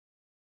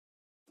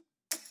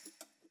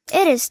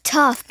It is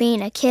tough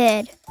being a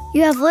kid.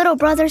 You have little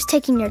brothers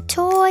taking your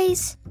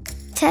toys,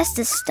 tests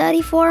to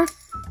study for,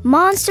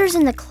 monsters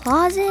in the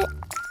closet,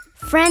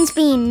 friends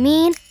being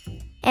mean,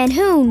 and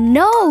who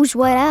knows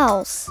what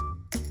else.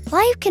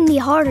 Life can be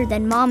harder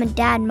than Mom and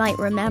Dad might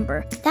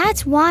remember.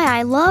 That's why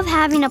I love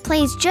having a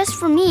place just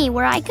for me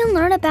where I can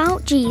learn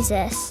about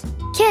Jesus.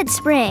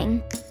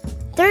 KidSpring.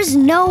 There's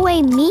no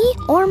way me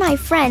or my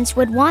friends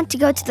would want to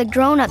go to the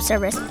grown-up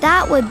service.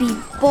 That would be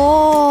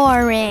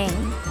boring.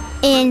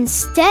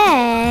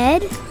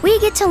 Instead, we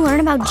get to learn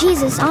about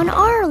Jesus on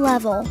our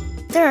level.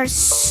 There are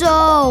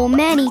so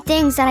many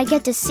things that I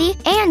get to see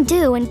and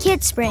do in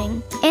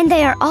KidSpring. And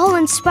they are all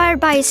inspired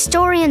by a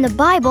story in the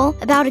Bible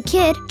about a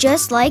kid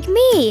just like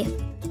me.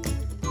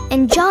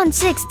 In John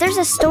 6, there's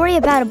a story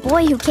about a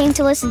boy who came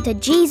to listen to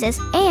Jesus,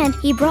 and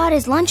he brought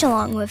his lunch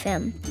along with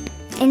him.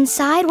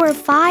 Inside were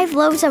 5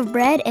 loaves of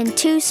bread and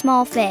 2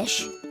 small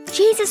fish.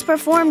 Jesus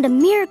performed a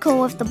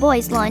miracle with the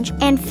boy's lunch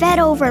and fed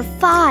over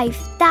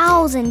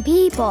 5,000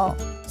 people.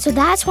 So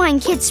that's why in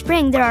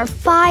KidSpring there are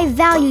 5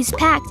 values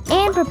packed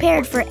and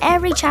prepared for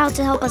every child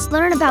to help us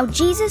learn about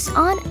Jesus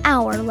on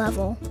our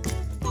level.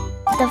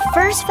 The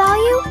first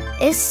value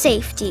is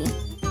safety.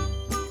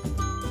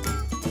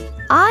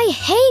 I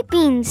hate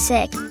being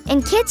sick.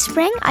 In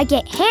KidSpring, I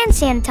get hand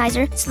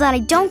sanitizer so that I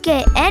don't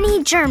get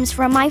any germs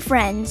from my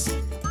friends.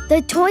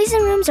 The toys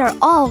and rooms are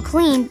all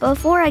clean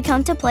before I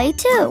come to play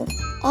too.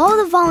 All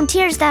the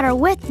volunteers that are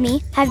with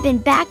me have been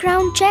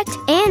background checked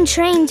and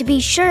trained to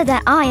be sure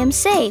that I am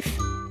safe.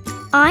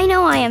 I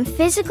know I am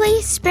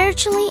physically,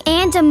 spiritually,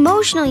 and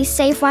emotionally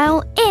safe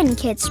while in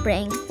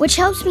KidSpring, which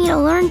helps me to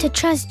learn to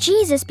trust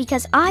Jesus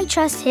because I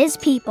trust His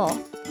people.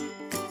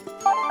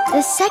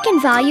 The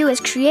second value is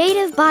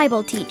creative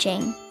Bible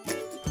teaching.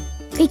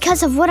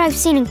 Because of what I've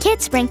seen in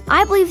KidSpring,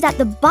 I believe that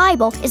the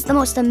Bible is the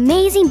most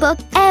amazing book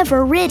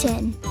ever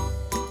written.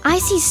 I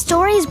see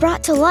stories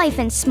brought to life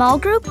in small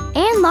group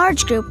and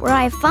large group where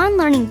I have fun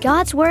learning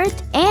God's Word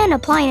and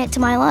applying it to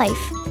my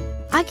life.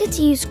 I get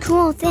to use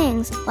cool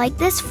things like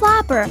this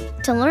flapper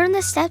to learn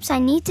the steps I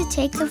need to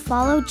take to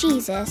follow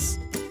Jesus.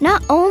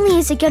 Not only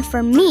is it good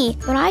for me,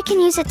 but I can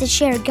use it to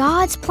share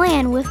God's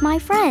plan with my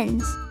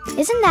friends.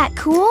 Isn't that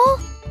cool?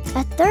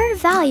 The third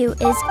value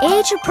is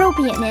age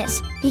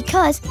appropriateness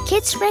because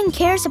KidSpring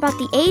cares about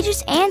the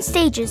ages and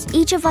stages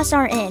each of us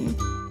are in.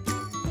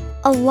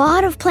 A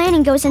lot of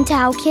planning goes into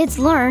how kids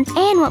learn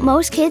and what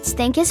most kids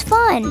think is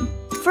fun.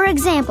 For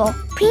example,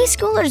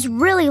 preschoolers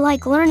really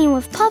like learning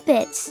with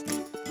puppets.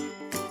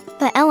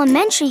 But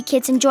elementary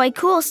kids enjoy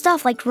cool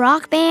stuff like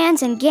rock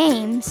bands and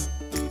games.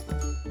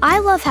 I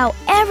love how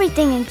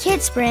everything in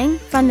KidSpring,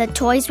 from the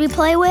toys we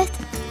play with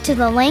to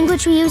the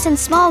language we use in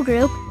small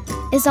group,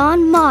 is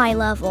on my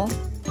level.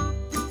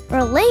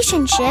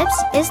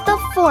 Relationships is the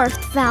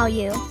fourth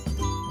value.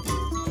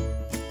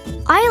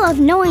 I love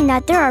knowing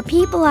that there are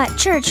people at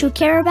church who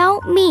care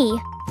about me.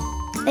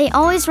 They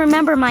always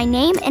remember my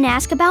name and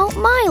ask about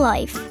my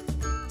life.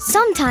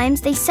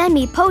 Sometimes they send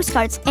me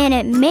postcards and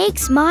it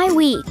makes my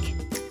week.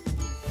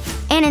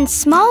 And in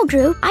small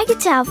group, I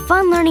get to have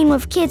fun learning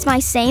with kids my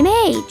same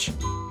age.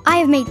 I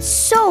have made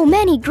so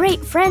many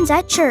great friends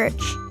at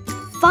church.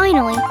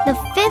 Finally, the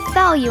fifth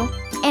value,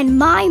 and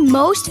my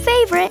most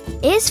favorite,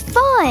 is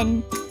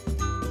fun.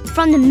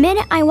 From the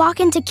minute I walk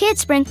into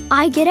KidSpring,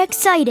 I get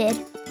excited.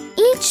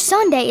 Each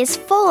Sunday is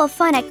full of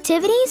fun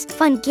activities,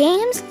 fun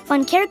games,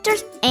 fun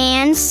characters,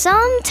 and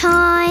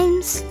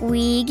sometimes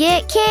we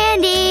get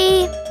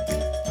candy.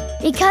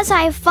 Because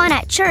I have fun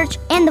at church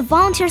and the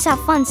volunteers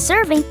have fun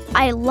serving,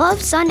 I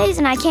love Sundays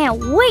and I can't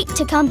wait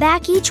to come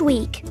back each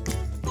week.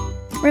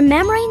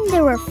 Remembering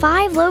there were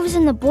 5 loaves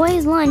in the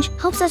boys' lunch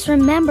helps us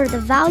remember the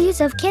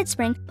values of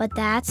KidSpring, but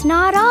that's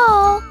not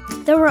all.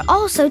 There were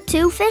also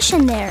 2 fish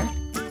in there.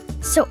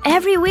 So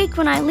every week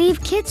when I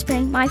leave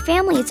KidSpring, my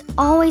family is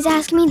always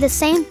asking me the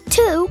same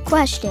 2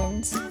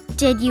 questions.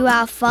 Did you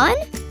have fun?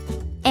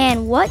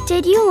 And what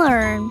did you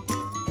learn?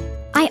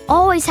 I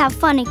always have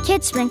fun in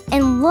KidSpring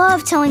and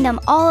love telling them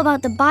all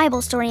about the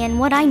Bible story and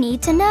what I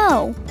need to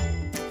know.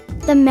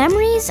 The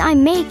memories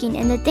I'm making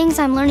and the things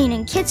I'm learning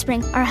in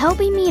KidSpring are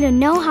helping me to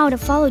know how to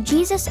follow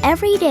Jesus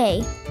every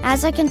day.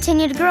 As I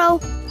continue to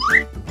grow,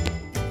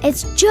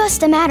 it's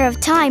just a matter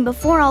of time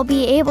before I'll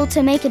be able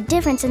to make a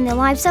difference in the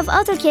lives of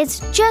other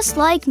kids just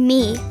like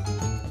me.